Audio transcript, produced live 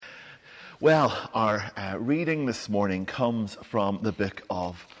Well, our reading this morning comes from the book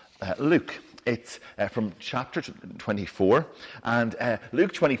of Luke. It's from chapter 24, and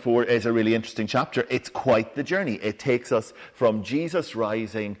Luke 24 is a really interesting chapter. It's quite the journey. It takes us from Jesus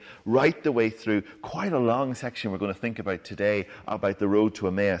rising right the way through quite a long section we're going to think about today, about the road to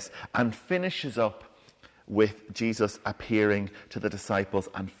Emmaus, and finishes up with Jesus appearing to the disciples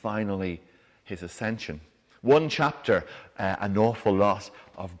and finally his ascension. One chapter, an awful lot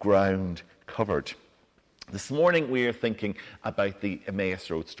of ground covered. This morning we are thinking about the Emmaus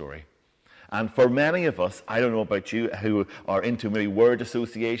Road story. And for many of us, I don't know about you, who are into maybe word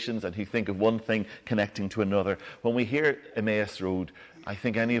associations and who think of one thing connecting to another, when we hear Emmaus Road, I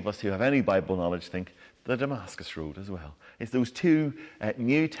think any of us who have any Bible knowledge think the Damascus Road as well. It's those two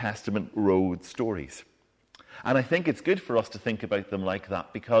New Testament road stories. And I think it's good for us to think about them like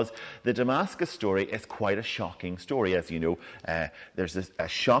that, because the Damascus story is quite a shocking story. As you know, there's a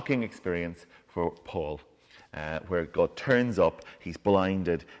shocking experience for Paul, where God turns up, he's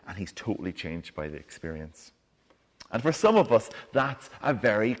blinded, and he's totally changed by the experience. And for some of us, that's a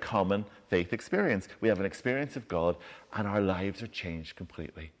very common faith experience. We have an experience of God, and our lives are changed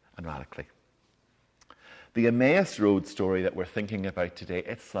completely and radically. The Emmaus Road story that we're thinking about today,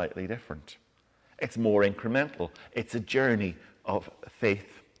 it's slightly different. It's more incremental. It's a journey of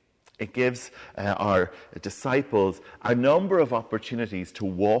faith. It gives our disciples a number of opportunities to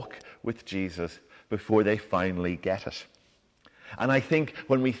walk with Jesus before they finally get it. And I think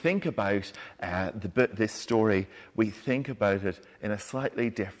when we think about this story, we think about it in a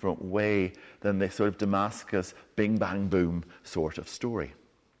slightly different way than this sort of Damascus bing bang boom sort of story.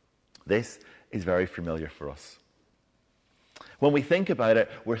 This is very familiar for us. When we think about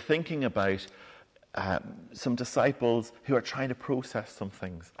it, we're thinking about some disciples who are trying to process some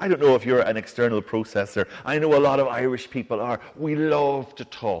things. I don't know if you're an external processor. I know a lot of Irish people are. We love to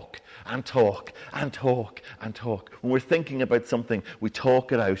talk and talk and talk and talk. When we're thinking about something, we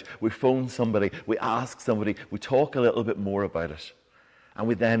talk it out. We phone somebody. We ask somebody. We talk a little bit more about it.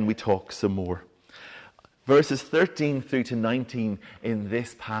 And we talk some more. Verses 13 through to 19 in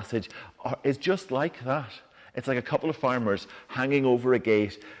this passage is just like that. It's like a couple of farmers hanging over a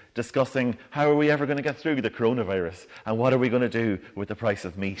gate, discussing how are we ever going to get through the coronavirus and what are we going to do with the price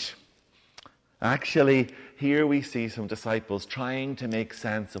of meat. Actually, here we see some disciples trying to make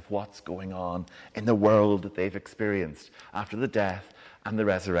sense of what's going on in the world that they've experienced after the death and the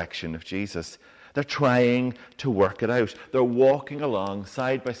resurrection of Jesus. They're trying to work it out. They're walking along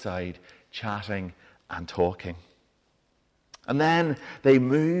side by side, chatting and talking. And then they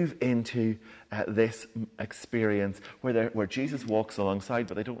move into this experience where Jesus walks alongside,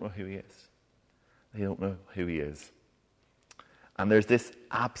 but they don't know who he is. They don't know who he is. And there's this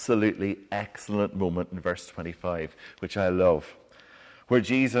absolutely excellent moment in verse 25, which I love, where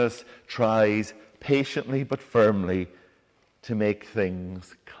Jesus tries patiently but firmly to make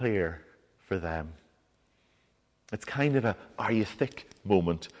things clear for them. It's kind of a "are you thick"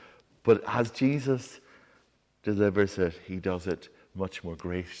 moment, but as Jesus delivers it, he does it much more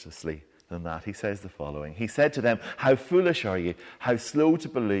graciously than that. He says the following. He said to them, "How foolish are you? How slow to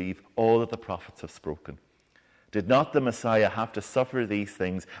believe all that the prophets have spoken. Did not the Messiah have to suffer these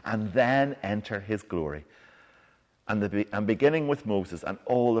things and then enter his glory?" And beginning with Moses and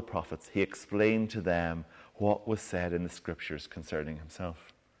all the prophets, he explained to them what was said in the scriptures concerning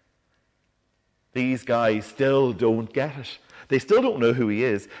himself. These guys still don't get it. They still don't know who he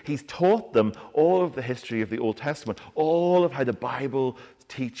is. He's taught them all of the history of the Old Testament, all of how the Bible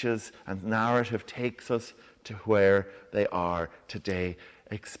teaches and narrative takes us to where they are today,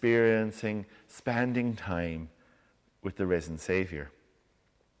 experiencing, spending time with the risen Savior.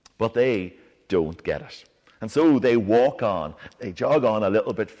 But they don't get it. And so they walk on, they jog on a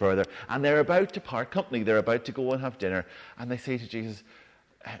little bit further, and they're about to part company. They're about to go and have dinner, and they say to Jesus,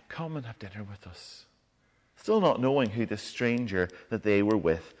 "Come and have dinner with us." Still not knowing who the stranger that they were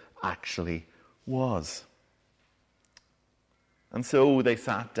with actually was. And so they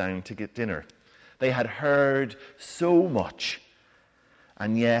sat down to get dinner. They had heard so much,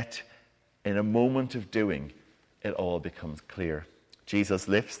 and yet in a moment of doing, it all becomes clear. Jesus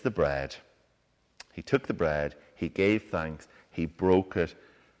lifts the bread. He took the bread, he gave thanks, he broke it,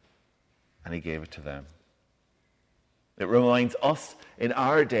 and he gave it to them. It reminds us in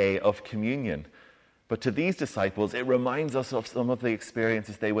our day of communion. But to these disciples, it reminds us of some of the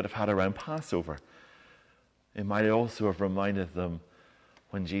experiences they would have had around Passover. It might also have reminded them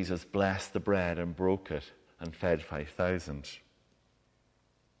when Jesus blessed the bread and broke it and fed 5,000.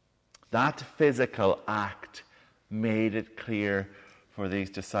 That physical act made it clear for these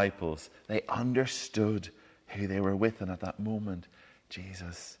disciples. They understood who they were with, and at that moment,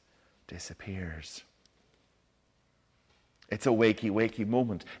 Jesus disappears. It's a wakey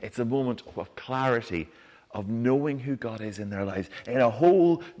moment. It's a moment of clarity, of knowing who God is in their lives in a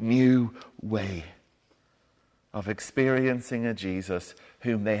whole new way, of experiencing a Jesus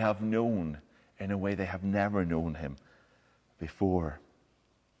whom they have known in a way they have never known him before.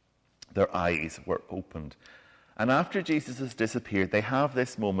 Their eyes were opened. And after Jesus has disappeared, they have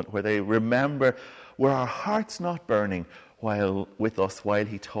this moment where they remember, were our hearts not burning with us while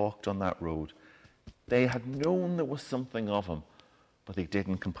he talked on that road? They had known there was something of him, but they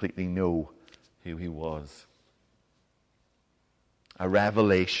didn't completely know who he was. A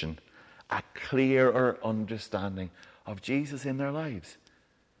revelation, a clearer understanding of Jesus in their lives,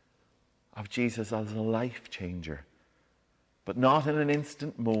 of Jesus as a life changer, but not in an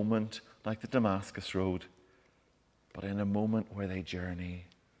instant moment like the Damascus Road, but in a moment where they journey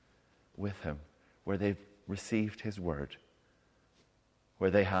with him, where they've received his word,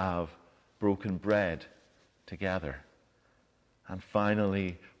 where they have broken bread together, and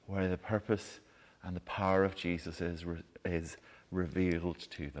finally where the purpose and the power of Jesus is revealed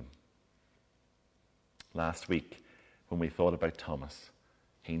to them. Last week, when we thought about Thomas,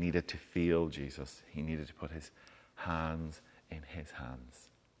 he needed to feel Jesus. He needed to put his hands in his hands.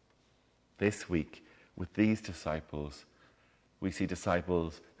 This week, with these disciples, we see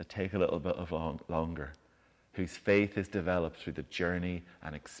disciples that take a little bit of longer, whose faith is developed through the journey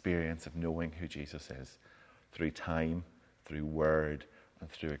and experience of knowing who Jesus is, through time, through word, and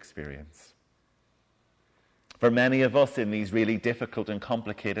through experience. For many of us in these really difficult and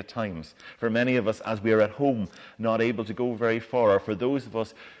complicated times, for many of us as we are at home, not able to go very far, or for those of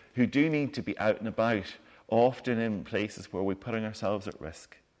us who do need to be out and about, often in places where we're putting ourselves at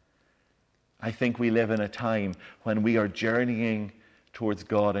risk, I think we live in a time when we are journeying towards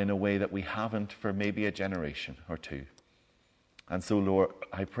God in a way that we haven't for maybe a generation or two. And so, Lord,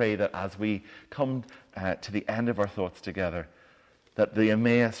 I pray that as we come to the end of our thoughts together, that the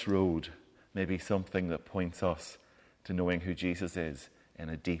Emmaus Road may be something that points us to knowing who Jesus is in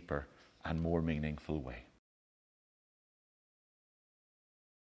a deeper and more meaningful way.